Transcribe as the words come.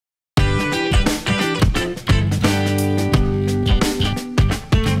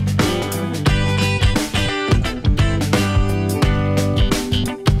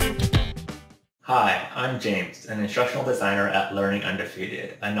James, an instructional designer at Learning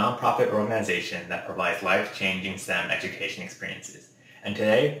Undefeated, a nonprofit organization that provides life-changing STEM education experiences. And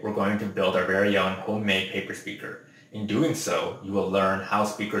today, we're going to build our very own homemade paper speaker. In doing so, you will learn how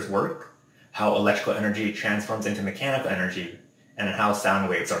speakers work, how electrical energy transforms into mechanical energy, and how sound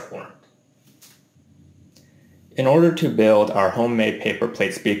waves are formed. In order to build our homemade paper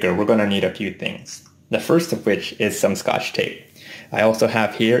plate speaker, we're going to need a few things. The first of which is some Scotch tape. I also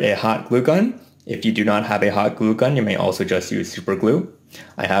have here a hot glue gun. If you do not have a hot glue gun, you may also just use super glue.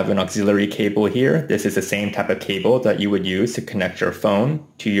 I have an auxiliary cable here. This is the same type of cable that you would use to connect your phone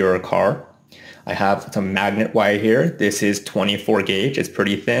to your car. I have some magnet wire here. This is 24 gauge. It's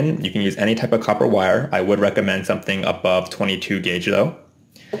pretty thin. You can use any type of copper wire. I would recommend something above 22 gauge though.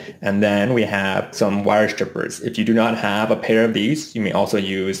 And then we have some wire strippers. If you do not have a pair of these, you may also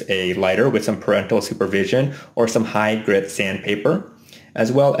use a lighter with some parental supervision or some high grit sandpaper, as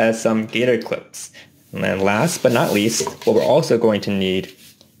well as some gator clips. And then last but not least, what we're also going to need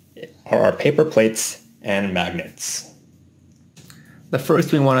are our paper plates and magnets. The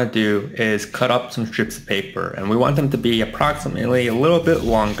first we want to do is cut up some strips of paper, and we want them to be approximately a little bit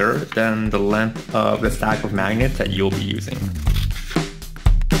longer than the length of the stack of magnets that you'll be using.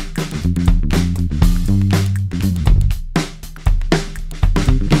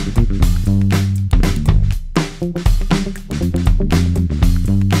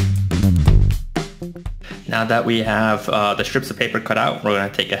 Now that we have the strips of paper cut out, we're going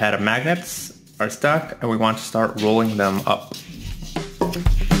to take a head of magnets, our stack, and we want to start rolling them up.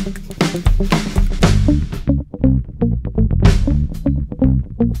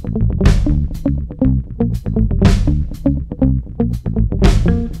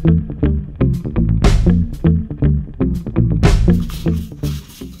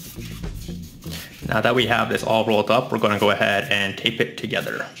 Now that we have this all rolled up, we're going to go ahead and tape it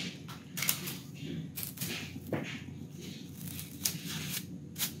together.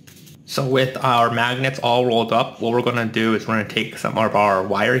 So with our magnets all rolled up, what we're going to do is we're going to take some of our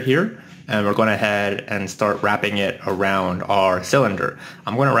wire here and we're going to head and start wrapping it around our cylinder.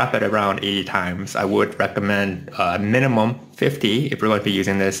 I'm going to wrap it around 80 times. I would recommend minimum 50 if you're going to be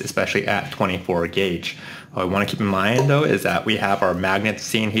using this, especially at 24 gauge. What we want to keep in mind though is that we have our magnets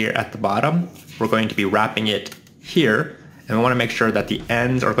seen here at the bottom. We're going to be wrapping it here, and we want to make sure that the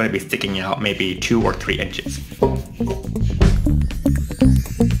ends are going to be sticking out maybe 2 or 3 inches.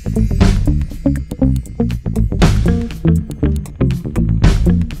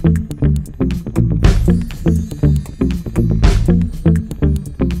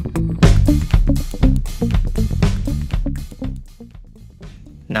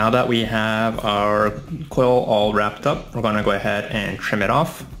 Now that we have our coil all wrapped up, we're going to go ahead and trim it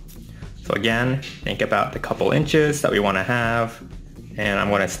off. So again, think about the couple inches that we want to have, and I'm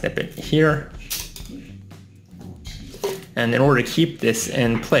going to snip it here. And in order to keep this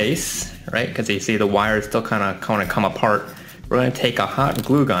in place, right, because you see the wires still kind of come apart, we're going to take a hot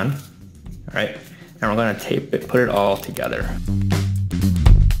glue gun, right, and we're going to tape it, put it all together.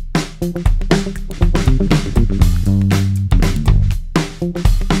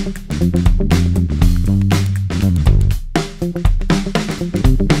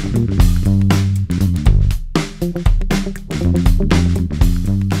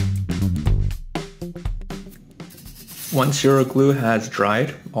 Once your glue has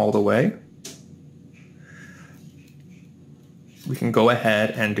dried all the way, we can go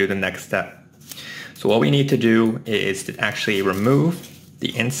ahead and do the next step. So what we need to do is to actually remove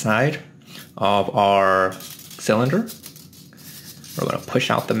the inside of our cylinder. We're going to push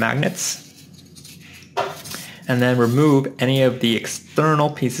out the magnets and then remove any of the external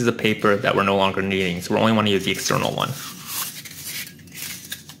pieces of paper that we're no longer needing. So we only want to use the external one.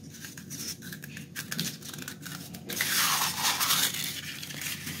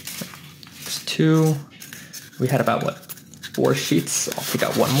 Two. We had about, what, 4 sheets. I'll take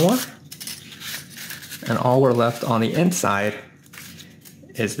out one more. And all we're left on the inside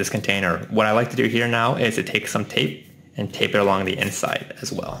is this container. What I like to do here now is to take some tape and tape it along the inside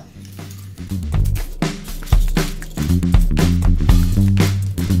as well.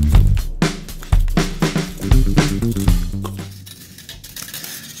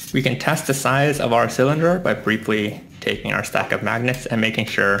 We can test the size of our cylinder by briefly taking our stack of magnets and making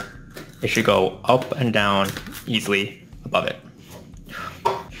sure it should go up and down easily above it.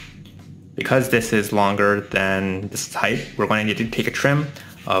 Because this is longer than this height, we're going to need to take a trim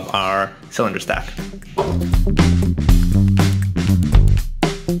of our cylinder stack.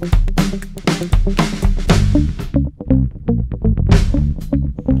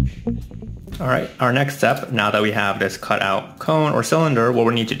 All right, Our next step, now that we have this cut out cone or cylinder, what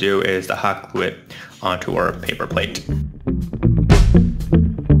we need to do is to hot glue it onto our paper plate.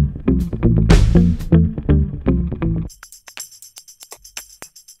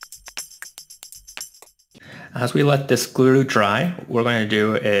 As we let this glue dry, what we're going to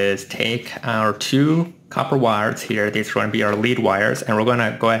do is take our 2 copper wires here, these are going to be our lead wires, and we're going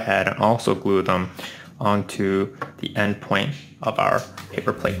to go ahead and also glue them onto the end point of our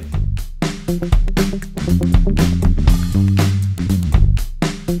paper plate.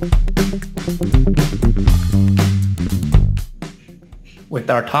 With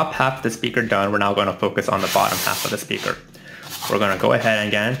our top half of the speaker done, we're now going to focus on the bottom half of the speaker. We're going to go ahead and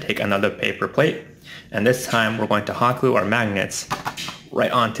again take another paper plate, and this time we're going to hot glue our magnets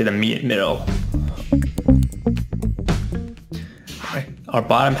right onto the middle. Right. Our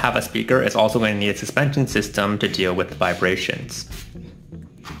bottom half of the speaker is also going to need a suspension system to deal with vibrations.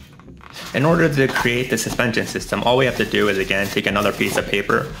 In order to create the suspension system, all we have to do is again take another piece of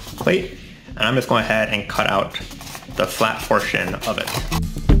paper plate, and I'm just going ahead and cut out the flat portion of it.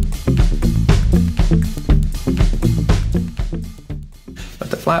 With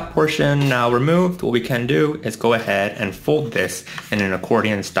the flat portion now removed, what we can do is go ahead and fold this in an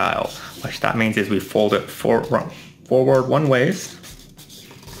accordion style, which that means is we fold it forward one ways,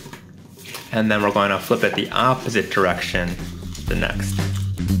 and then we're going to flip it the opposite direction the next.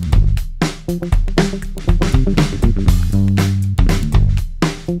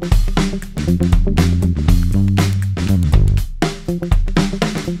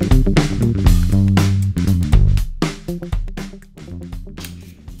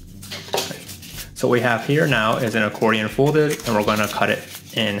 So what we have here now is an accordion folded, and we're going to cut it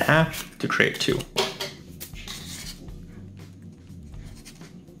in half to create 2.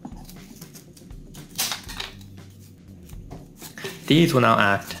 These will now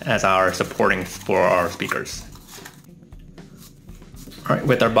act as our supporting for our speakers. Alright,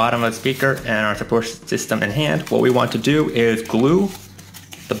 with our bottom of the speaker and our support system in hand, what we want to do is glue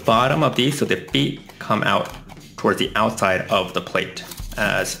the bottom of these so the feet come out towards the outside of the plate,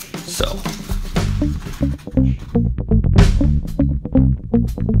 as so.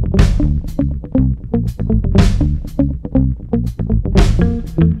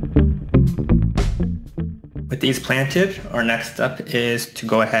 With these planted, our next step is to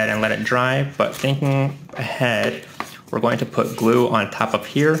go ahead and let it dry, but thinking ahead, we're going to put glue on top of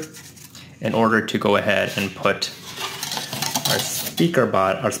here in order to go ahead and put our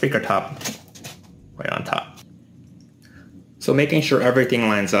speaker top right on top. So making sure everything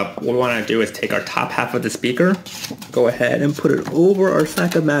lines up, what we want to do is take our top half of the speaker, go ahead and put it over our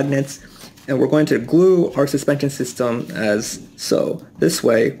stack of magnets, and we're going to glue our suspension system as so. This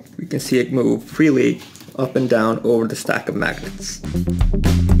way, we can see it move freely up and down over the stack of magnets.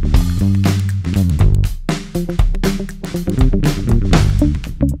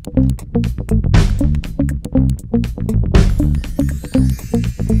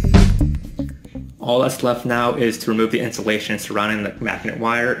 All that's left now is to remove the insulation surrounding the magnet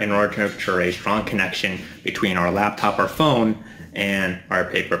wire in order to ensure a strong connection between our laptop or phone and our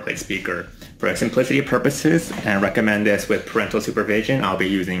paper plate speaker. For simplicity purposes, and I recommend this with parental supervision, I'll be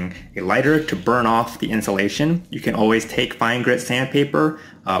using a lighter to burn off the insulation. You can always take fine grit sandpaper,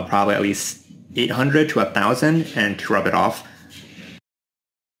 probably at least 800 to 1000, and to rub it off.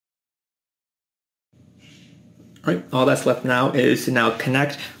 Alright, all that's left now is to now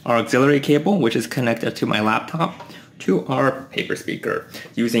connect our auxiliary cable, which is connected to my laptop, to our paper speaker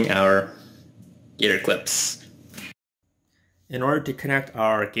using our gator clips. In order to connect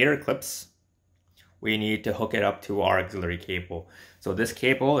our gator clips, we need to hook it up to our auxiliary cable. So this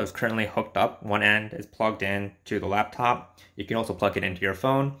cable is currently hooked up. One end is plugged in to the laptop. You can also plug it into your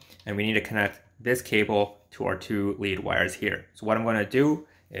phone, and we need to connect this cable to our 2 lead wires here. So what I'm going to do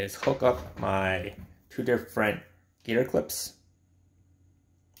is hook up my 2 different gator clips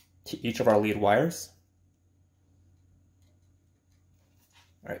to each of our lead wires.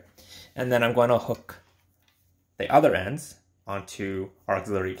 All right, and then I'm going to hook the other ends onto our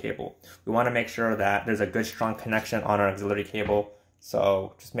auxiliary cable. We want to make sure that there's a good strong connection on our auxiliary cable,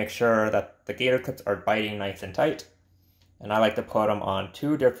 so just make sure that the gator clips are biting nice and tight. And I like to put them on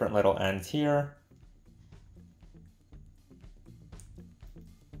 2 different little ends here.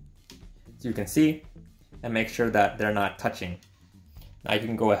 So you can see, and make sure that they're not touching. Now you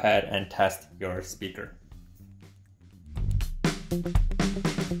can go ahead and test your speaker.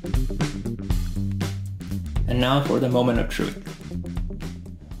 And now for the moment of truth.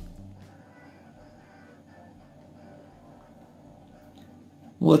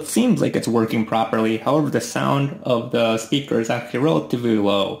 Well, it seems like it's working properly. However, the sound of the speaker is actually relatively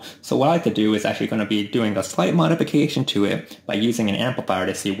low. So what I like to do is actually going to be doing a slight modification to it by using an amplifier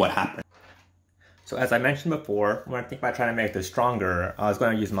to see what happens. So as I mentioned before, when I think about trying to make this stronger, I was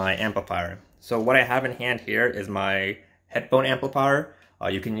going to use my amplifier. So what I have in hand here is my headphone amplifier.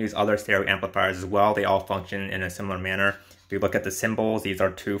 You can use other stereo amplifiers as well. They all function in a similar manner. If you look at the symbols, these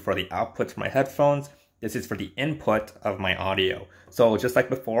are two for the outputs for my headphones. This is for the input of my audio. So just like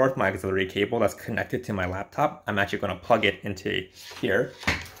before with my auxiliary cable that's connected to my laptop, I'm actually going to plug it into here,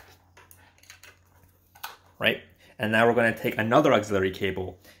 right? And now we're going to take another auxiliary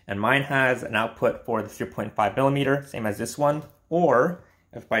cable, and mine has an output for the 3.5 millimeter, same as this one, or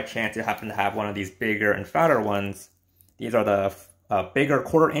if by chance you happen to have one of these bigger and fatter ones, these are the bigger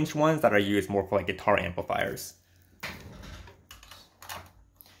 1/4 inch ones that are used more for like guitar amplifiers.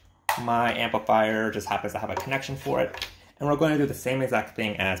 My amplifier just happens to have a connection for it, and we're going to do the same exact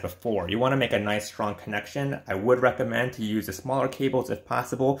thing as before. You want to make a nice strong connection. I would recommend to use the smaller cables if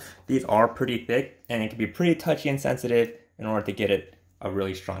possible. These are pretty thick and it can be pretty touchy and sensitive in order to get it a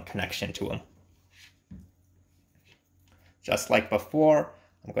really strong connection to them. Just like before,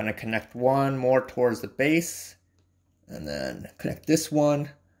 I'm going to connect one more towards the base and then connect this one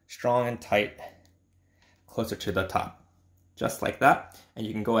strong and tight closer to the top. Just like that, and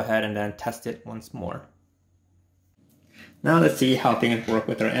you can go ahead and then test it once more. Now let's see how things work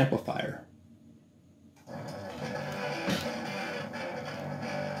with our amplifier.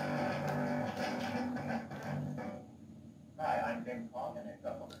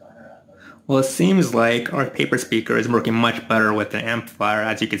 Well, it seems like our paper speaker is working much better with the amplifier,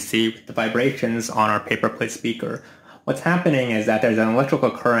 as you can see with the vibrations on our paper plate speaker. What's happening is that there's an electrical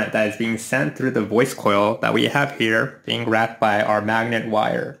current that is being sent through the voice coil that we have here being wrapped by our magnet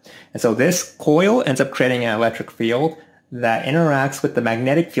wire. And so this coil ends up creating an electric field that interacts with the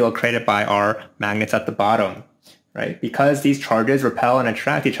magnetic field created by our magnets at the bottom, right? Because these charges repel and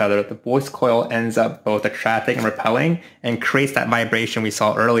attract each other, the voice coil ends up both attracting and repelling and creates that vibration we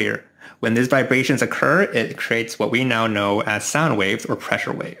saw earlier. When these vibrations occur, it creates what we now know as sound waves or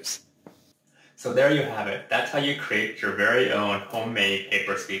pressure waves. So there you have it. That's how you create your very own homemade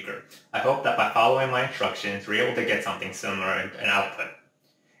paper speaker. I hope that by following my instructions, you're able to get something similar in output.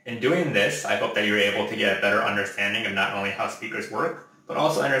 In doing this, I hope that you're able to get a better understanding of not only how speakers work, but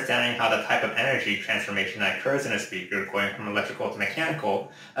also understanding how the type of energy transformation that occurs in a speaker going from electrical to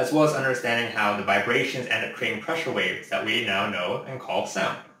mechanical, as well as understanding how the vibrations end up creating pressure waves that we now know and call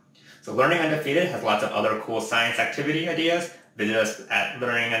sound. So Learning Undefeated has lots of other cool science activity ideas. Visit us at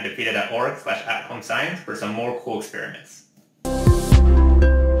learningundefeated.org/@home science for some more cool experiments.